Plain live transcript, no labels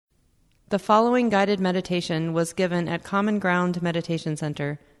The following guided meditation was given at Common Ground Meditation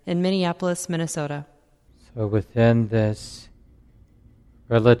Center in Minneapolis, Minnesota. So within this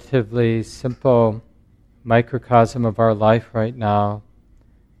relatively simple microcosm of our life right now,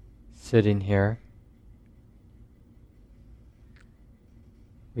 sitting here,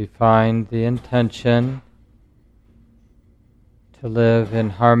 we find the intention to live in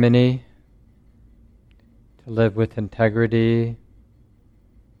harmony, to live with integrity,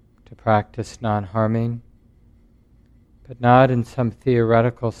 to practice non-harming, but not in some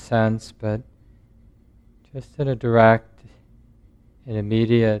theoretical sense, but just in a direct and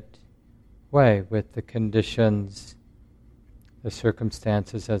immediate way with the conditions, the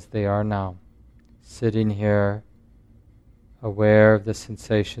circumstances as they are now. Sitting here, aware of the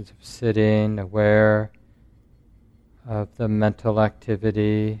sensations of sitting, aware of the mental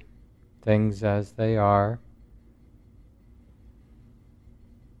activity, things as they are.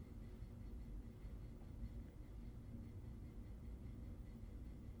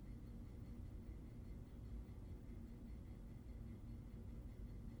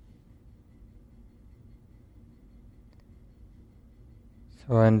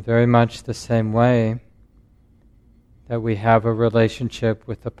 So in very much the same way that we have a relationship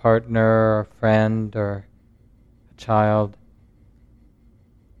with a partner or a friend or a child,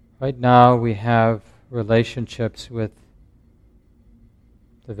 right now we have relationships with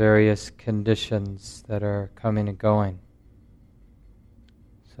the various conditions that are coming and going.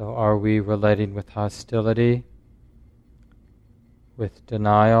 So are we relating with hostility, with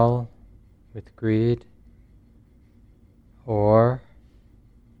denial, with greed, or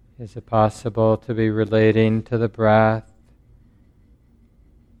is it possible to be relating to the breath,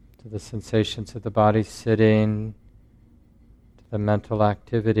 to the sensations of the body sitting, to the mental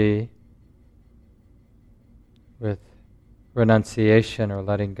activity, with renunciation or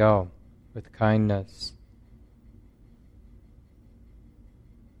letting go, with kindness?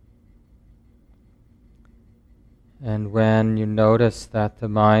 And when you notice that the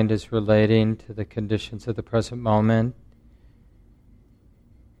mind is relating to the conditions of the present moment,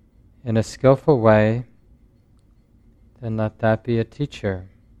 in a skillful way, then let that be a teacher.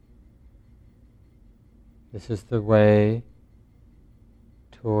 This is the way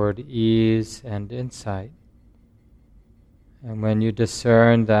toward ease and insight. And when you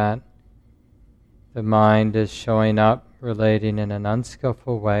discern that the mind is showing up, relating in an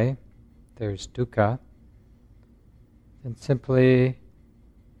unskillful way, there's dukkha, then simply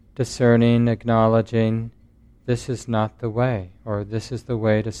discerning, acknowledging, this is not the way, or this is the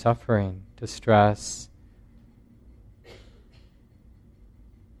way to suffering, to stress.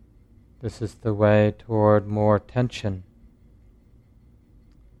 This is the way toward more tension,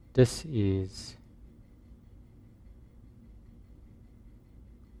 dis-ease.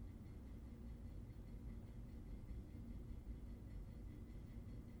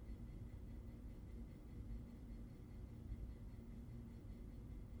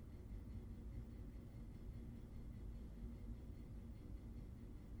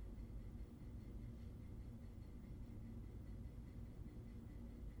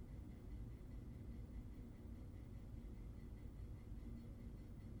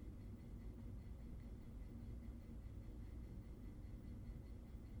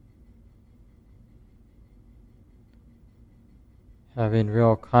 Having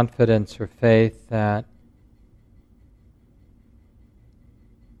real confidence or faith that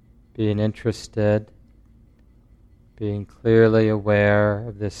being interested, being clearly aware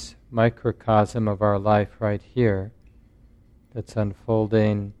of this microcosm of our life right here that's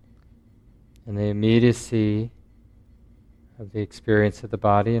unfolding in the immediacy of the experience of the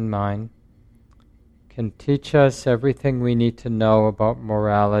body and mind, can teach us everything we need to know about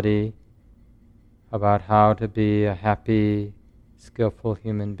morality, about how to be a happy, skillful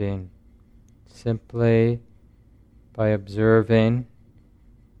human being, simply by observing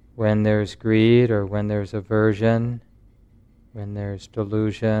when there's greed or when there's aversion, when there's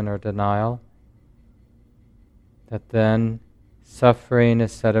delusion or denial, that then suffering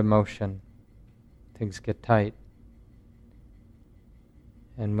is set in motion. Things get tight.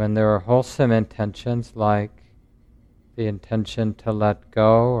 And when there are wholesome intentions like the intention to let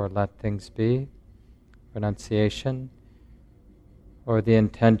go or let things be, renunciation, or the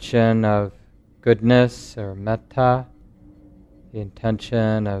intention of goodness or metta, the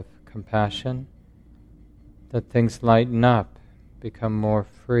intention of compassion, that things lighten up, become more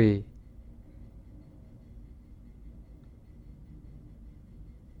free.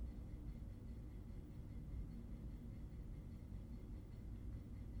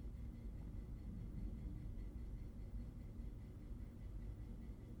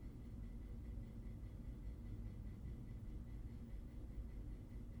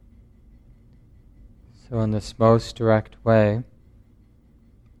 So in this most direct way,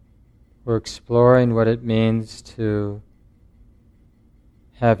 we're exploring what it means to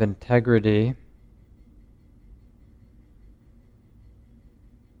have integrity,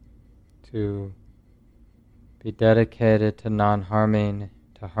 to be dedicated to non-harming,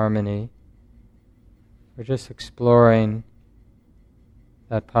 to harmony. We're just exploring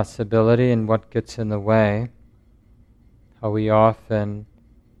that possibility and what gets in the way, how we often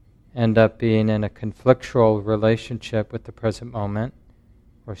end up being in a conflictual relationship with the present moment,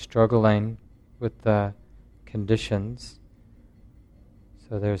 or struggling with the conditions.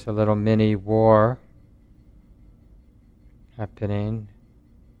 So there's a little mini war happening,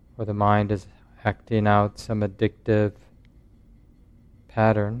 or the mind is acting out some addictive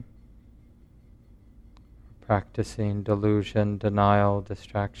pattern, practicing delusion, denial,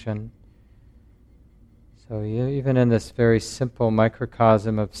 distraction. So even in this very simple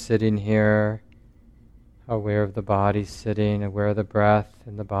microcosm of sitting here, aware of the body sitting, aware of the breath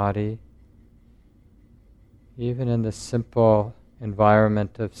in the body, even in the simple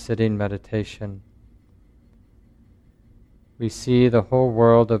environment of sitting meditation, we see the whole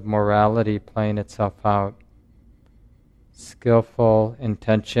world of morality playing itself out. Skillful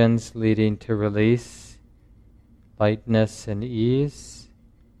intentions leading to release, lightness and ease,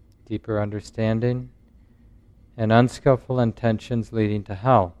 deeper understanding, and unskillful intentions leading to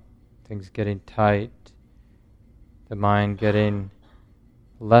hell, things getting tight, the mind getting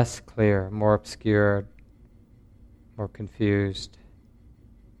less clear, more obscured, more confused.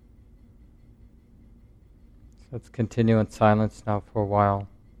 So let's continue in silence now for a while.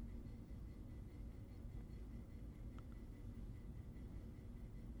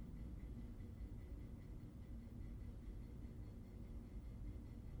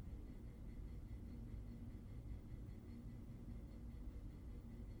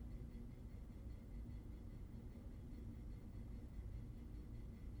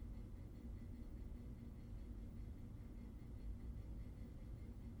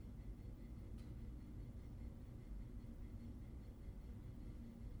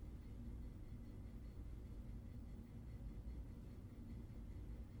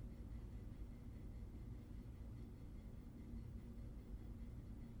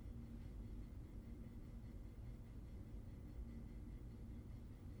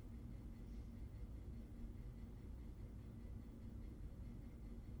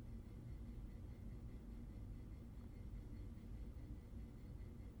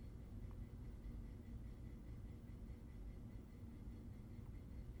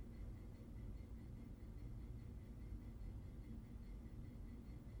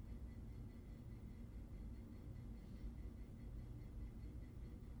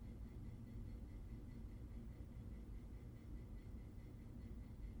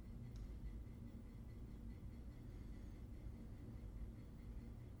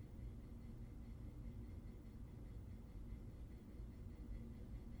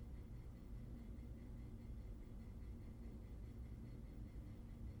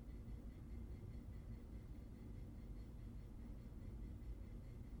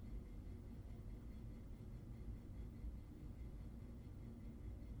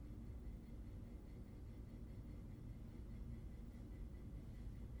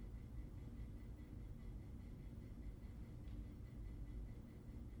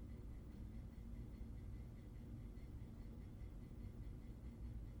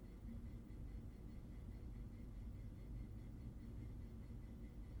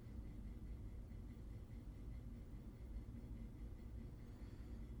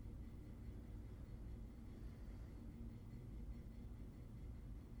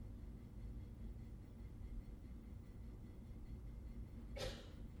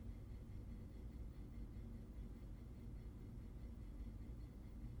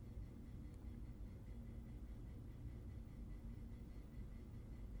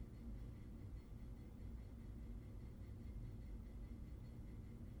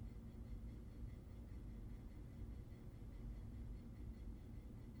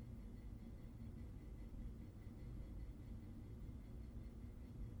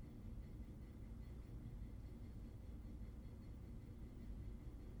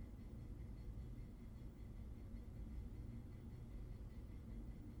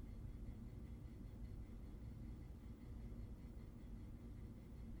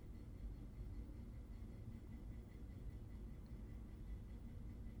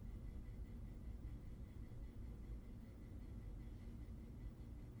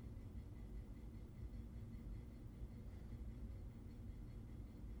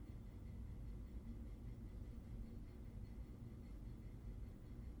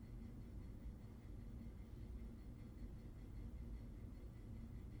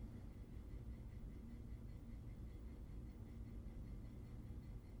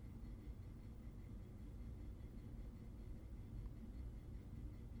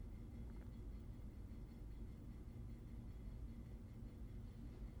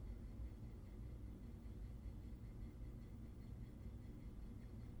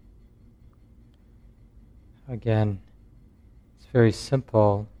 Again, it's very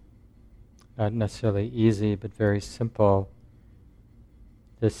simple, not necessarily easy, but very simple.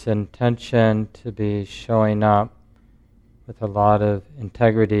 This intention to be showing up with a lot of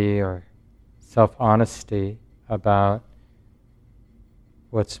integrity or self-honesty about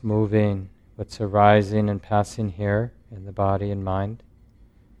what's moving, what's arising and passing here in the body and mind.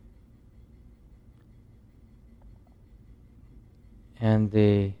 And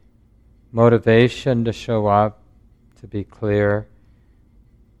the motivation to show up, to be clear,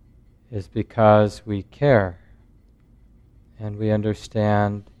 is because we care and we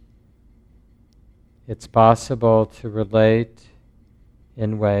understand it's possible to relate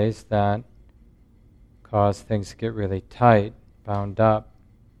in ways that cause things to get really tight, bound up.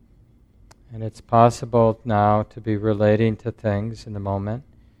 And it's possible now to be relating to things in the moment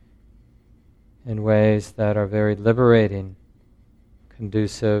in ways that are very liberating,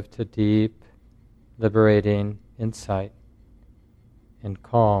 conducive to deep, liberating insight and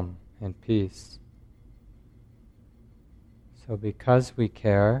calm and peace. So because we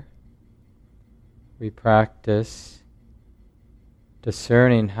care, we practice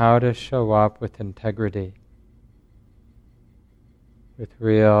discerning how to show up with integrity, with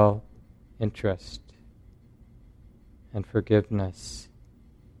real interest and forgiveness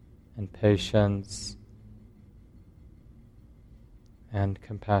and patience and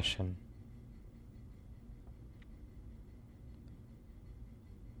compassion.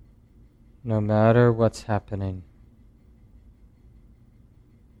 No matter what's happening.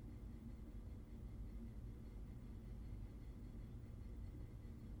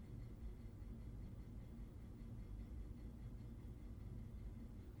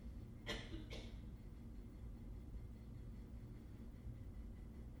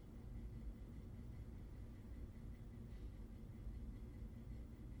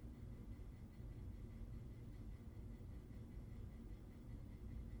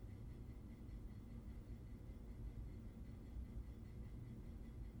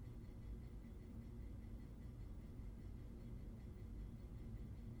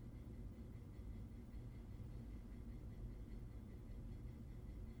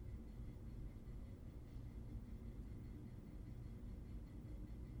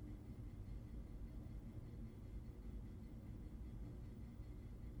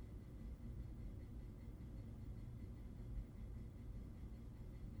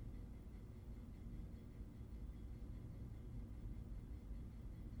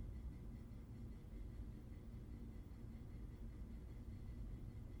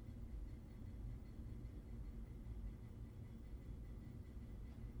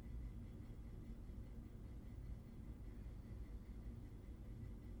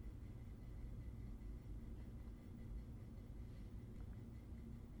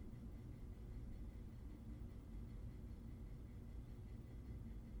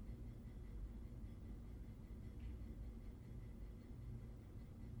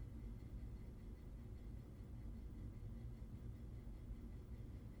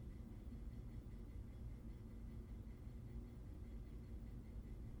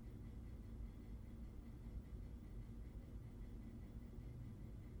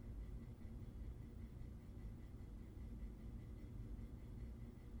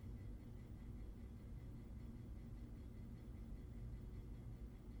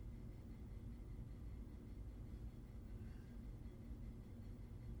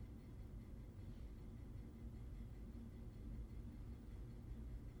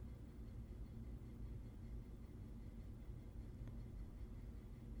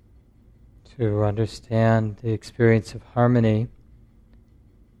 To understand the experience of harmony,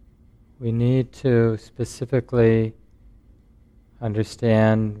 we need to specifically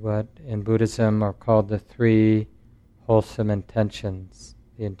understand what in Buddhism are called the three wholesome intentions.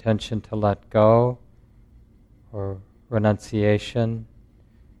 The intention to let go, or renunciation,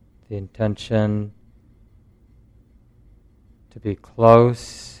 the intention to be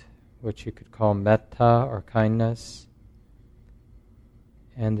close, which you could call metta or kindness,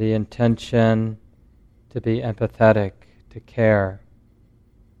 and the intention to be empathetic, to care,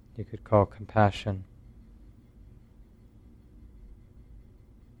 you could call compassion.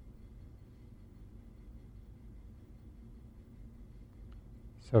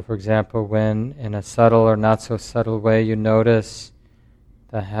 So for example, when in a subtle or not so subtle way you notice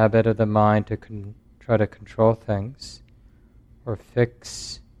the habit of the mind to try to control things or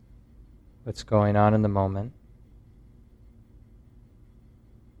fix what's going on in the moment,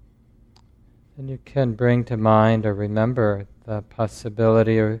 then you can bring to mind or remember the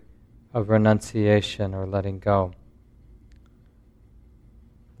possibility of renunciation or letting go.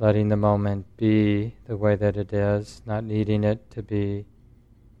 letting the moment be the way that it is, not needing it to be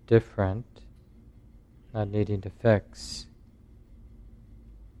different, not needing to fix.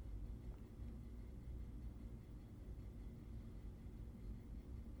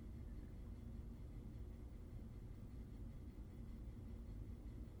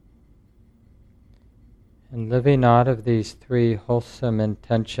 And living out of these three wholesome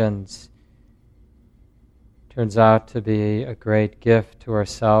intentions turns out to be a great gift to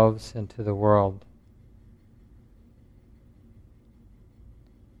ourselves and to the world.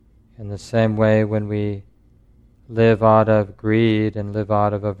 In the same way, when we live out of greed and live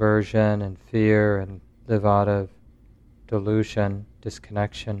out of aversion and fear and live out of delusion,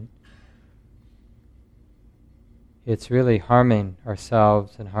 disconnection, it's really harming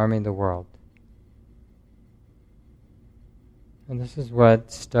ourselves and harming the world. And this is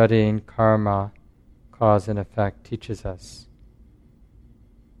what studying karma, cause and effect, teaches us.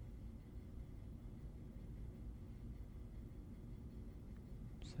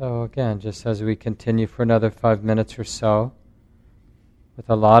 So again, just as we continue for another 5 minutes or so, with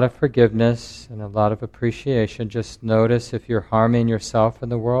a lot of forgiveness and a lot of appreciation, just notice if you're harming yourself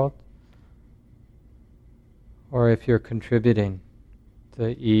and the world, or if you're contributing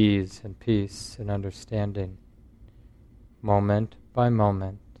to ease and peace and understanding, moment by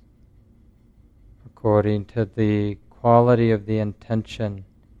moment, according to the quality of the intention.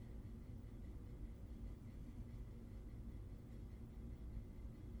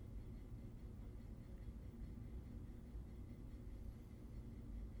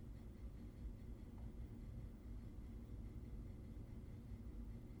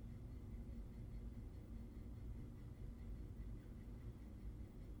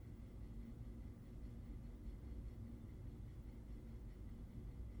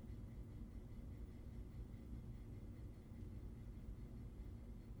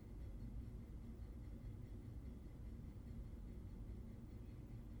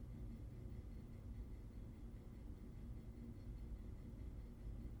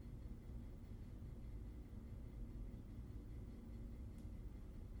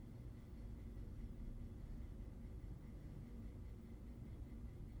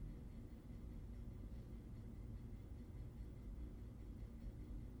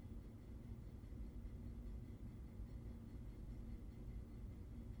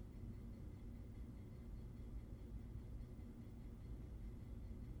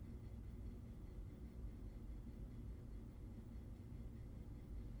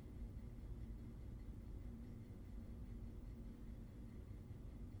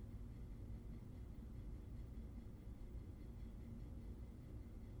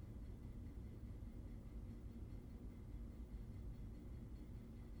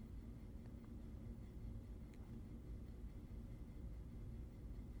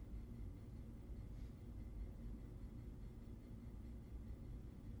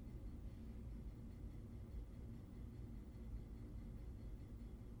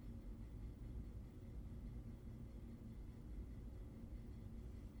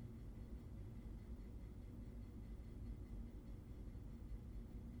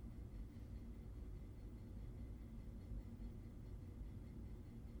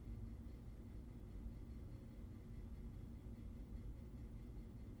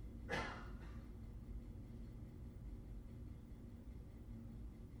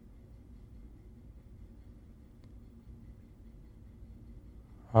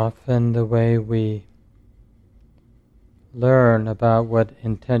 Often the way we learn about what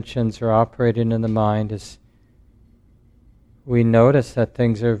intentions are operating in the mind is we notice that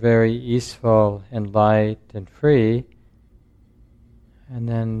things are very easeful and light and free, and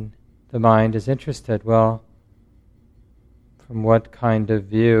then the mind is interested, well, from what kind of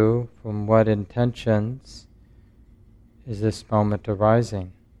view, from what intentions is this moment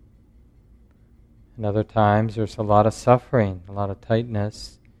arising? And other times there's a lot of suffering, a lot of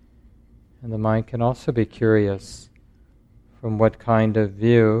tightness, and the mind can also be curious from what kind of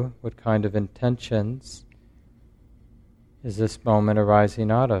view, what kind of intentions is this moment arising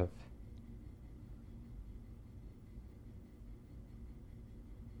out of?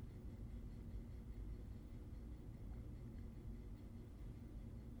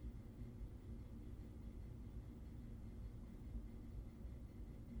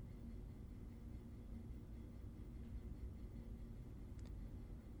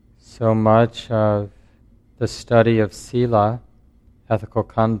 So much of the study of sila, ethical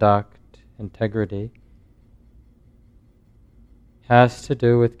conduct, integrity, has to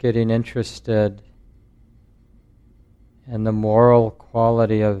do with getting interested in the moral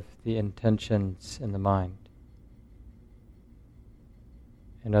quality of the intentions in the mind.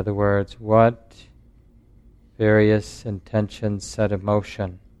 In other words, what various intentions set in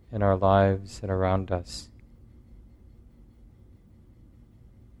motion in our lives and around us,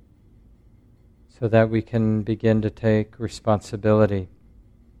 so that we can begin to take responsibility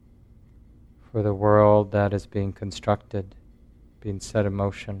for the world that is being constructed, being set in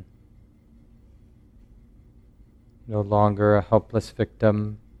motion. No longer a helpless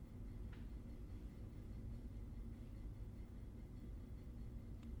victim,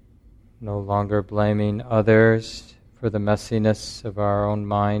 no longer blaming others for the messiness of our own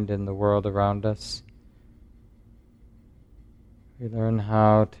mind and the world around us. We learn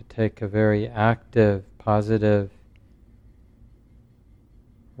how to take a very active, positive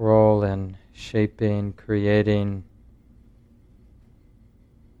role in shaping, creating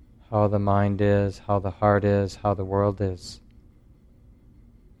how the mind is, how the heart is, how the world is.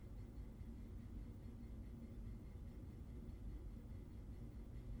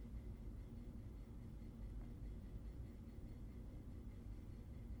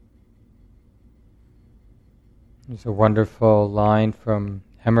 There's a wonderful line from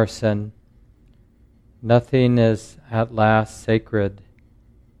Emerson: "Nothing is at last sacred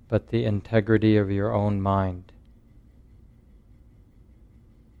but the integrity of your own mind."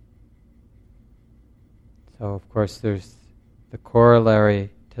 So of course there's the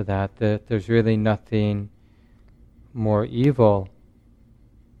corollary to that there's really nothing more evil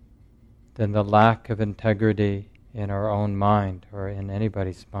than the lack of integrity in our own mind or in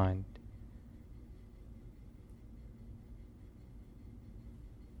anybody's mind.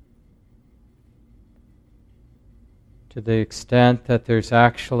 To the extent that there's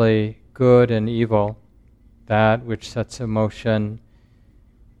actually good and evil, that which sets in motion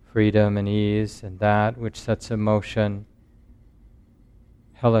freedom and ease, and that which sets in motion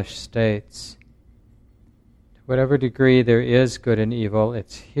hellish states, to whatever degree there is good and evil,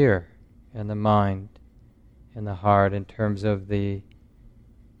 it's here in the mind, in the heart, in terms of the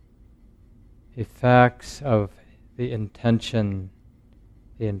effects of the intentions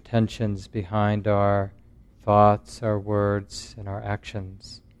behind our thoughts, our words, and our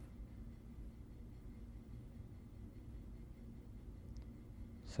actions.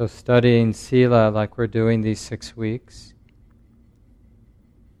 So studying Sila like we're doing these 6 weeks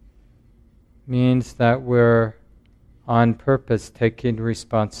means that we're on purpose taking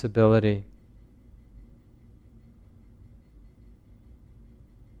responsibility.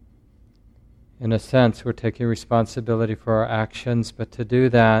 In a sense, we're taking responsibility for our actions, but to do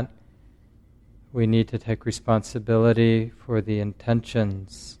that, we need to take responsibility for the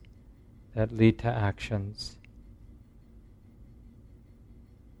intentions that lead to actions.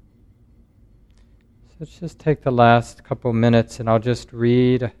 So let's just take the last couple minutes and I'll just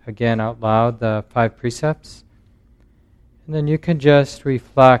read again out loud the 5 precepts. And then you can just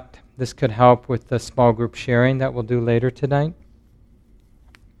reflect. This could help with the small group sharing that we'll do later tonight.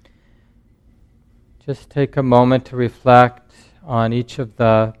 Just take a moment to reflect on each of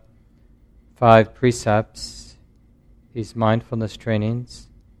the 5 precepts, these mindfulness trainings,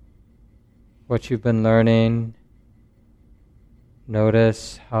 what you've been learning.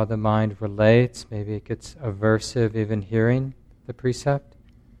 Notice how the mind relates. Maybe it gets aversive even hearing the precept.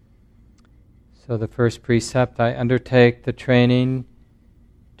 So the first precept, I undertake the training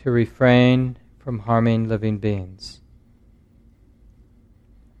to refrain from harming living beings.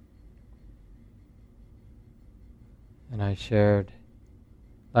 And I shared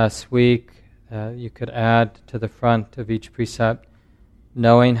last week, you could add to the front of each precept,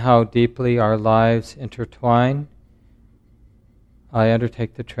 knowing how deeply our lives intertwine, I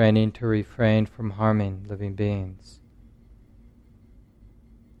undertake the training to refrain from harming living beings.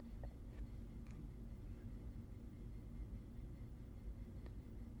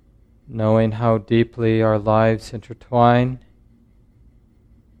 Knowing how deeply our lives intertwine,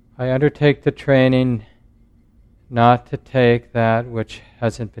 I undertake the training not to take that which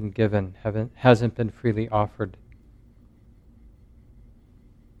hasn't been given, hasn't been freely offered.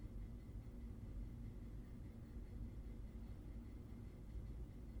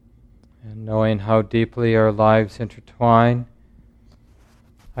 And knowing how deeply our lives intertwine,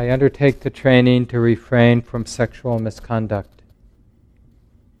 I undertake the training to refrain from sexual misconduct.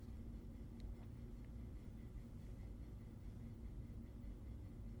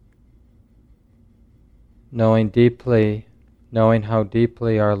 Knowing how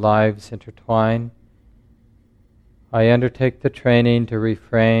deeply our lives intertwine, I undertake the training to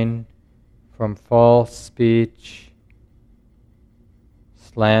refrain from false speech,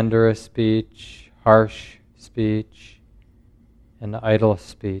 slanderous speech, harsh speech, and idle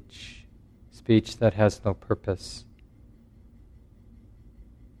speech, speech that has no purpose.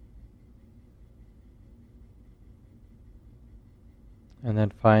 And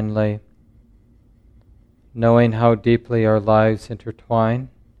then finally, knowing how deeply our lives intertwine,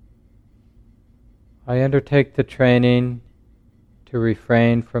 I undertake the training to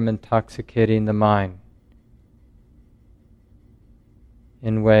refrain from intoxicating the mind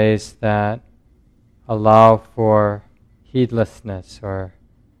in ways that allow for heedlessness or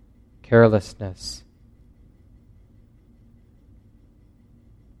carelessness.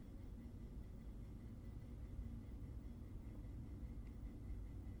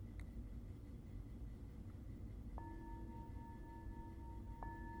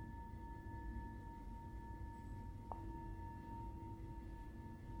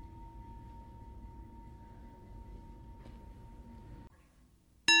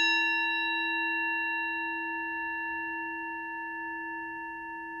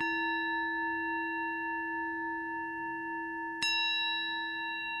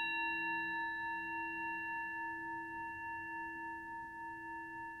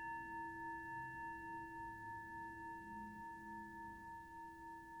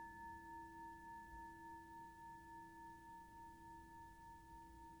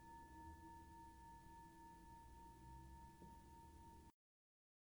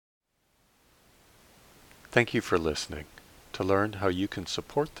 Thank you for listening. To learn how you can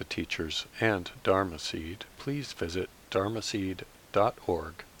support the teachers and Dharma Seed, please visit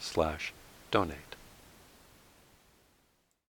dharmaseed.org/donate.